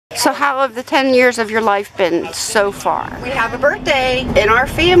So how have the 10 years of your life been so far? We have a birthday in our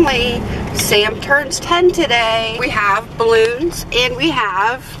family. Sam turns 10 today. We have balloons and we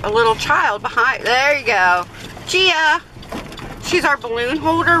have a little child behind. There you go. Gia. She's our balloon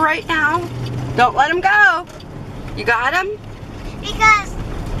holder right now. Don't let him go. You got him? Because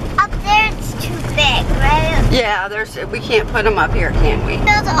up there it's too big, right? Yeah, we can't put him up here, can we?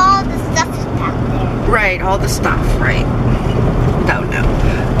 There's all the stuff out there. Right, all the stuff, right. Don't know.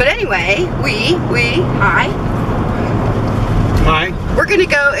 But anyway, hi. Hi. We're gonna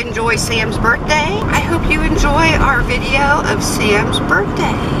go enjoy Sam's birthday. I hope you enjoy our video of Sam's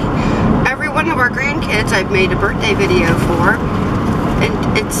birthday. Every one of our grandkids I've made a birthday video for,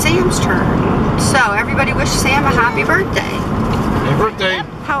 and it's Sam's turn. So everybody wish Sam a happy birthday. Happy birthday.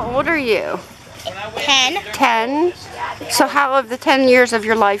 How old are you? 10. 10? So how have the 10 years of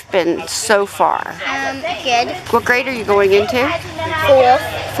your life been so far? Good. What grade are you going into? 4th.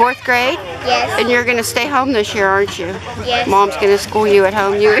 4th grade? Yes. And you're going to stay home this year, aren't you? Yes. Mom's going to school you at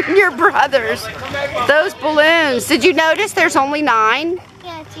home, you and your brothers. Those balloons. Did you notice there's only 9? Yeah,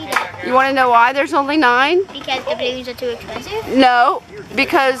 I see that. You want to know why there's only 9? Because the balloons are too expensive? No,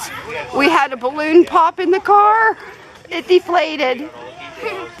 because we had a balloon pop in the car. It deflated.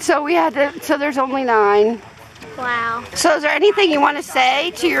 So so there's only 9. Wow. So is there anything you want to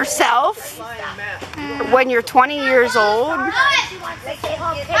say to yourself when you're 20 years old?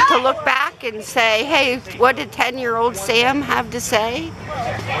 To look back and say, hey, what did 10-year-old Sam have to say?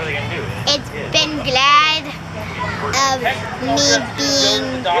 It's been glad of me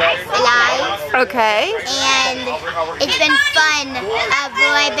being alive. Okay. And it's been fun of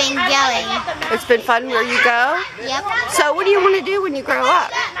where I've been going. It's been fun where you go? Yep. So what do you want to do when you grow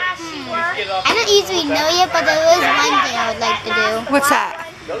up? I don't usually know yet, but there is one thing I would like to do. What's that?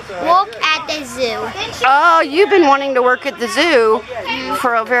 Work at the zoo. Oh, you've been wanting to work at the zoo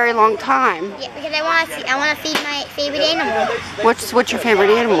for a very long time. Yeah, because I want to feed my favorite animal. What's your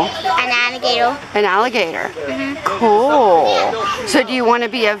favorite animal? An alligator. An alligator. Cool. So do you want to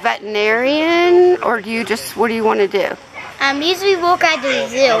be a veterinarian, or what do you want to do? Usually work at the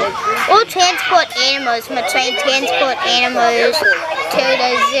zoo. Or transport animals. I'm trying to transport animals to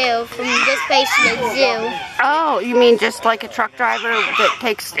the zoo, from this place to the zoo. Oh, you mean just like a truck driver that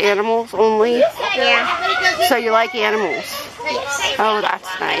takes animals only? Yeah. So you like animals? Yes. Oh,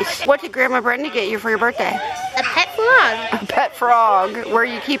 that's nice. What did Grandma Brenda get you for your birthday? A pet frog. A pet frog. Where are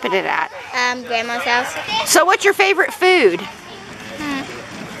you keeping it at? Grandma's house. So what's your favorite food?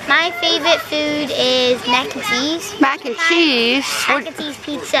 My favorite food is mac and cheese. Mac and cheese? Mac and cheese,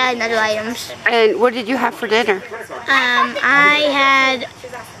 pizza, and other items. And what did you have for dinner? I had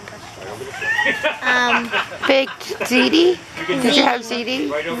baked ziti? Did you have ziti?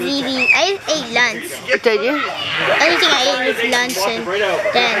 ziti. I ate lunch. Did you? The only thing I ate was lunch and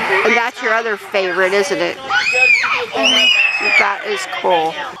then. And that's your other favorite, isn't it? That is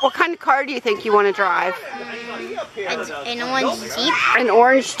cool. What kind of car do you think you want to drive? An orange Jeep. An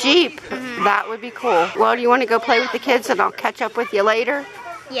orange Jeep. That would be cool. Well, do you want to go play with the kids and I'll catch up with you later?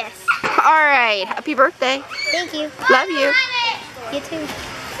 Yes. All right. Happy birthday. Thank you. Love you. You too.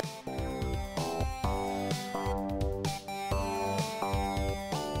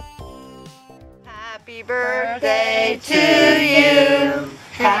 Happy birthday to you.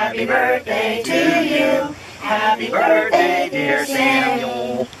 Happy birthday to you. Happy birthday, dear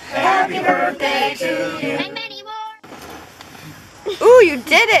Samuel. Happy birthday to you. Ooh, you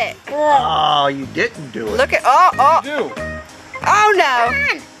did it. Oh, you didn't do it. Look at, You. oh no.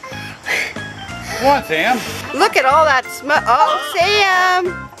 Come on, Sam. Look at all that smoke. Oh, Sam.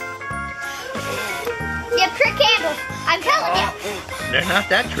 You have trick candles. I'm telling you. They're not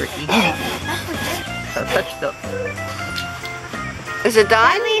that tricky. Touch the... Is it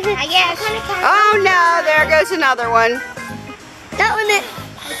done? I guess. Oh no, there goes another one. That one it.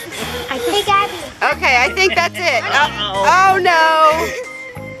 I think Abby. Okay, I think that's it. Oh no.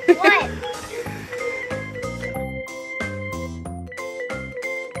 What?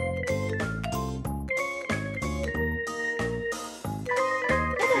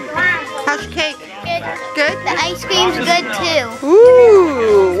 How's your cake? Good. Good? The ice cream's good too.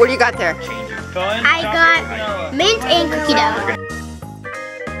 Ooh, what do you got there? I got mint and cookie dough.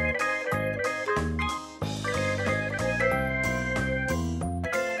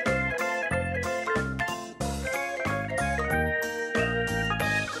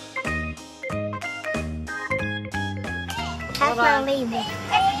 That's my label.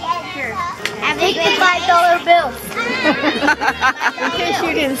 Take the $5 bill. In case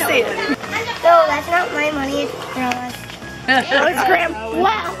you didn't see it. No, that's not my money. It's Grandma's. Oh, it's Grandma.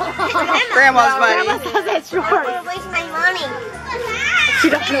 Wow. Grandma's money. Grandma says it's yours. I don't want to waste my money. He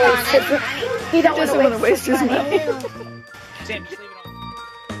doesn't waste his money. He doesn't want to waste his money. Sam, just leave it on.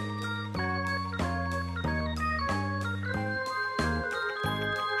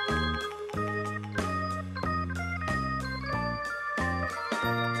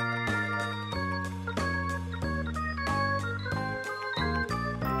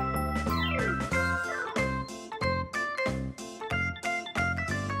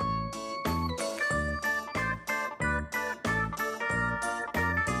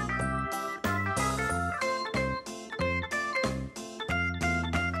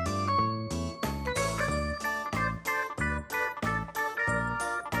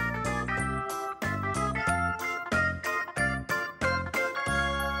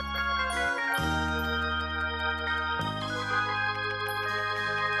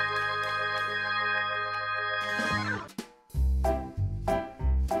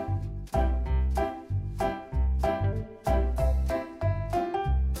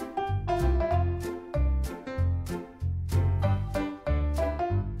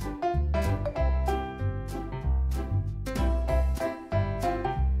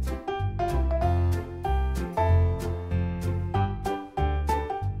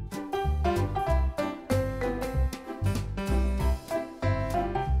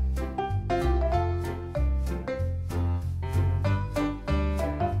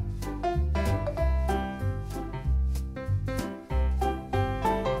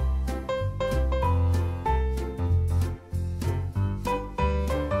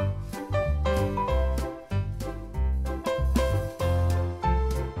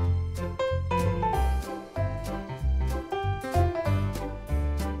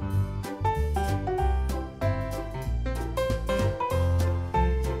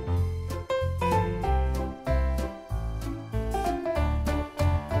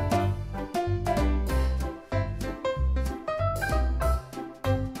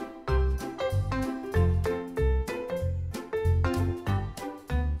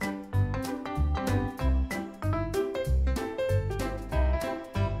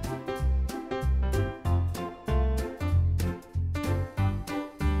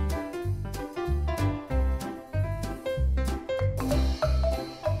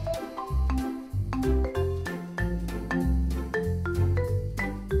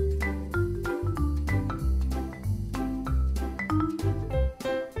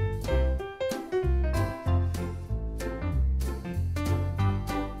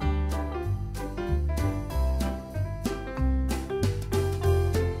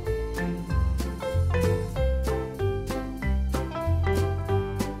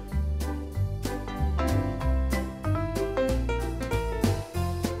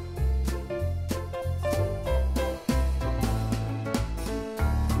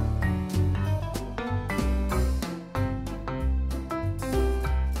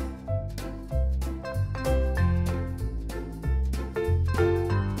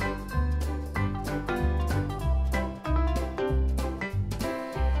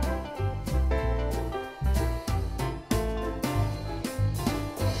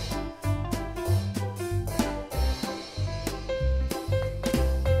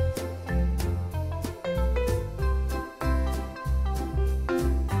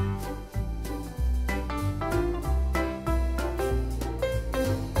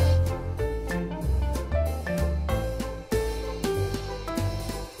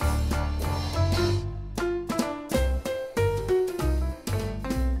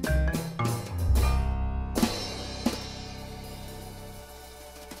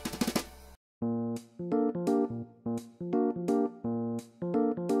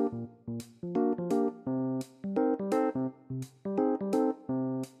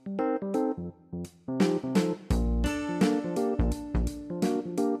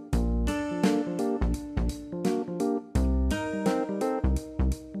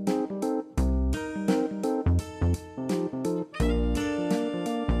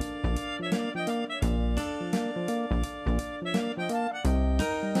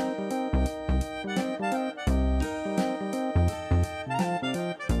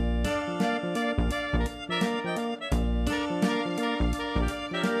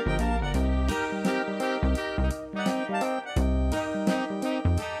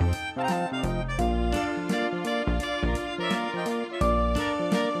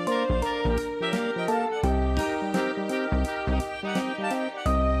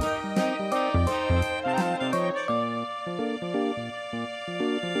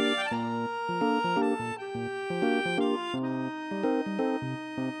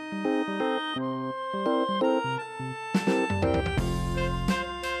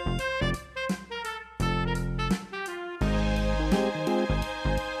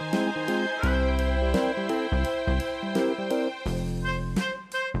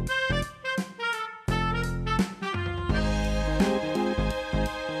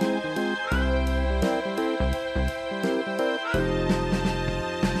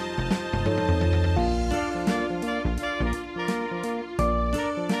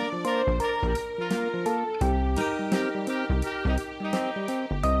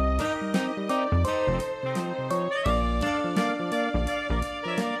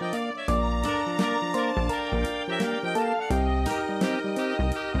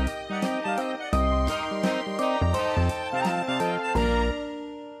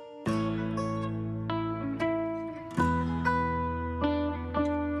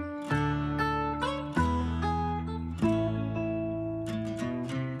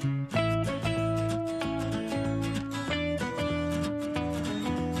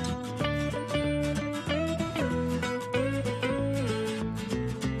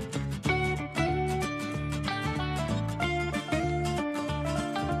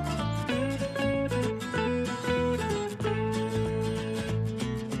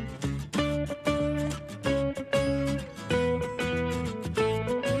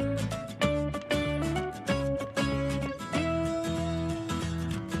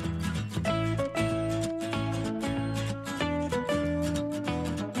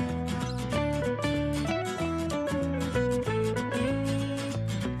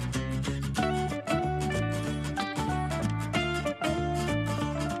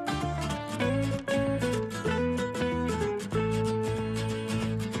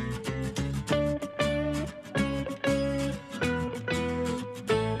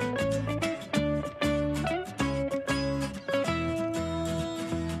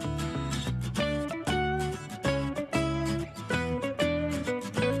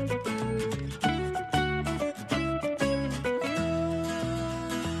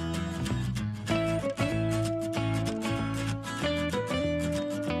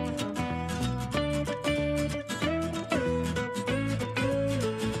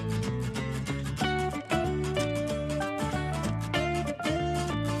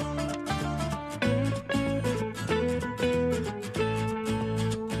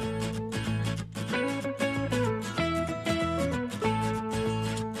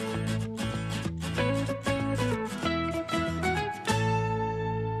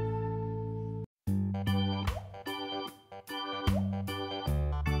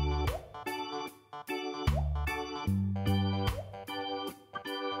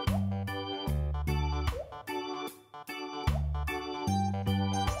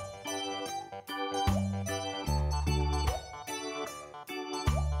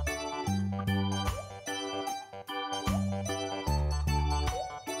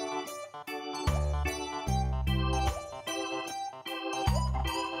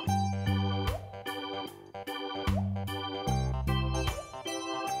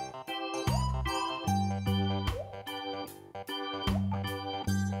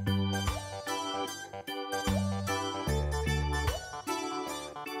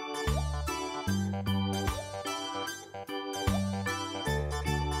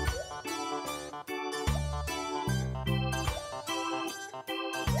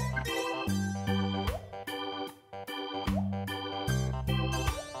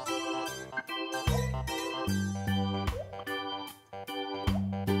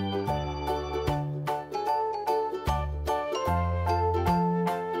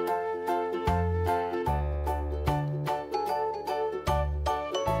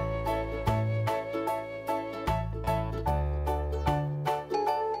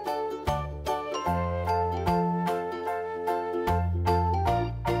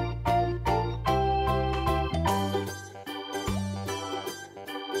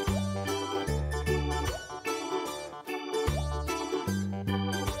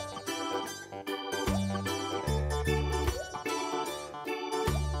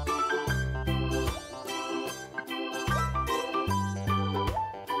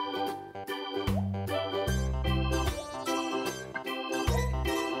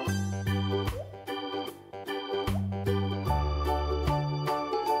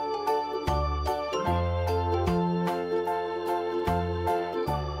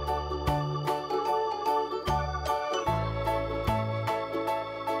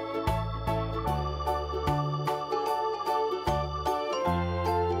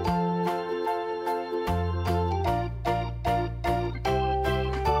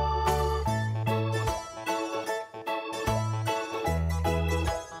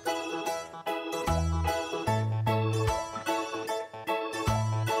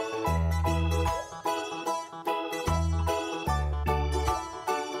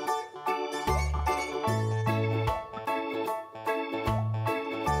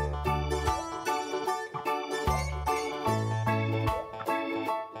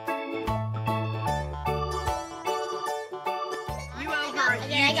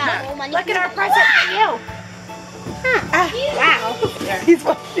 I got all money. Look at our present for you. Wow. He's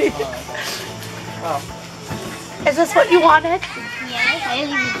watching. Is this what you wanted? Yeah, I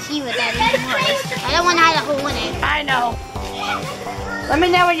didn't even see what that even was. I don't want to have a hole in it. I know. Let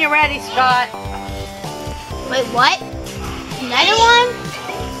me know when you're ready, Scott. Wait, what? Another one?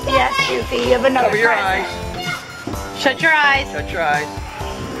 Yes, Goofy, you have another Cover your present. eyes. Shut your eyes. Shut your eyes.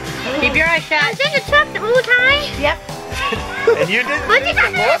 Keep your eyes I was shut. in the truck the whole time. Yep. And you didn't Was think it to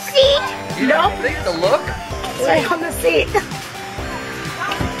under the look? seat? You Nope. didn't think to look? Right on the seat.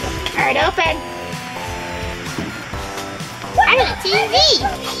 All right, open. I had a TV.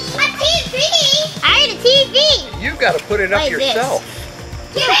 A TV? I had a TV. You've got to put it up Like this. yourself.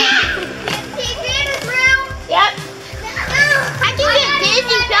 TV in this room? Yep. I can get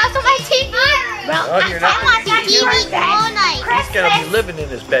Disney Plus on my TV. Bro, Oh, you're not I watch gonna TV all night. He's going to be living in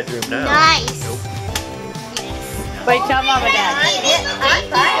his bedroom now. Nice. Wait, tell Mom and Dad.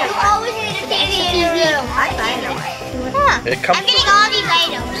 Always need a TV in your room. Huh. It comes I'm getting all these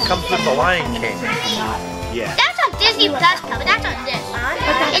items. comes with the Lion King. Yeah. That's on Disney Plus cover. That's on this.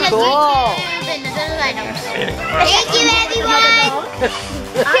 And the Cool. YouTube and the other items. Thank you, everyone.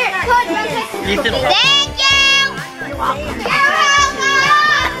 Ethan, Thank you. You're welcome.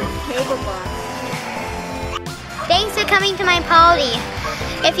 Thanks for coming to my party.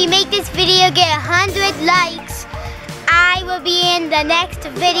 If you make this video get 100 likes, I will be in the next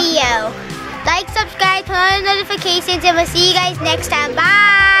video. Like, subscribe, turn on notifications, and we'll see you guys next time.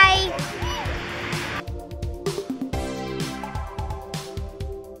 Bye.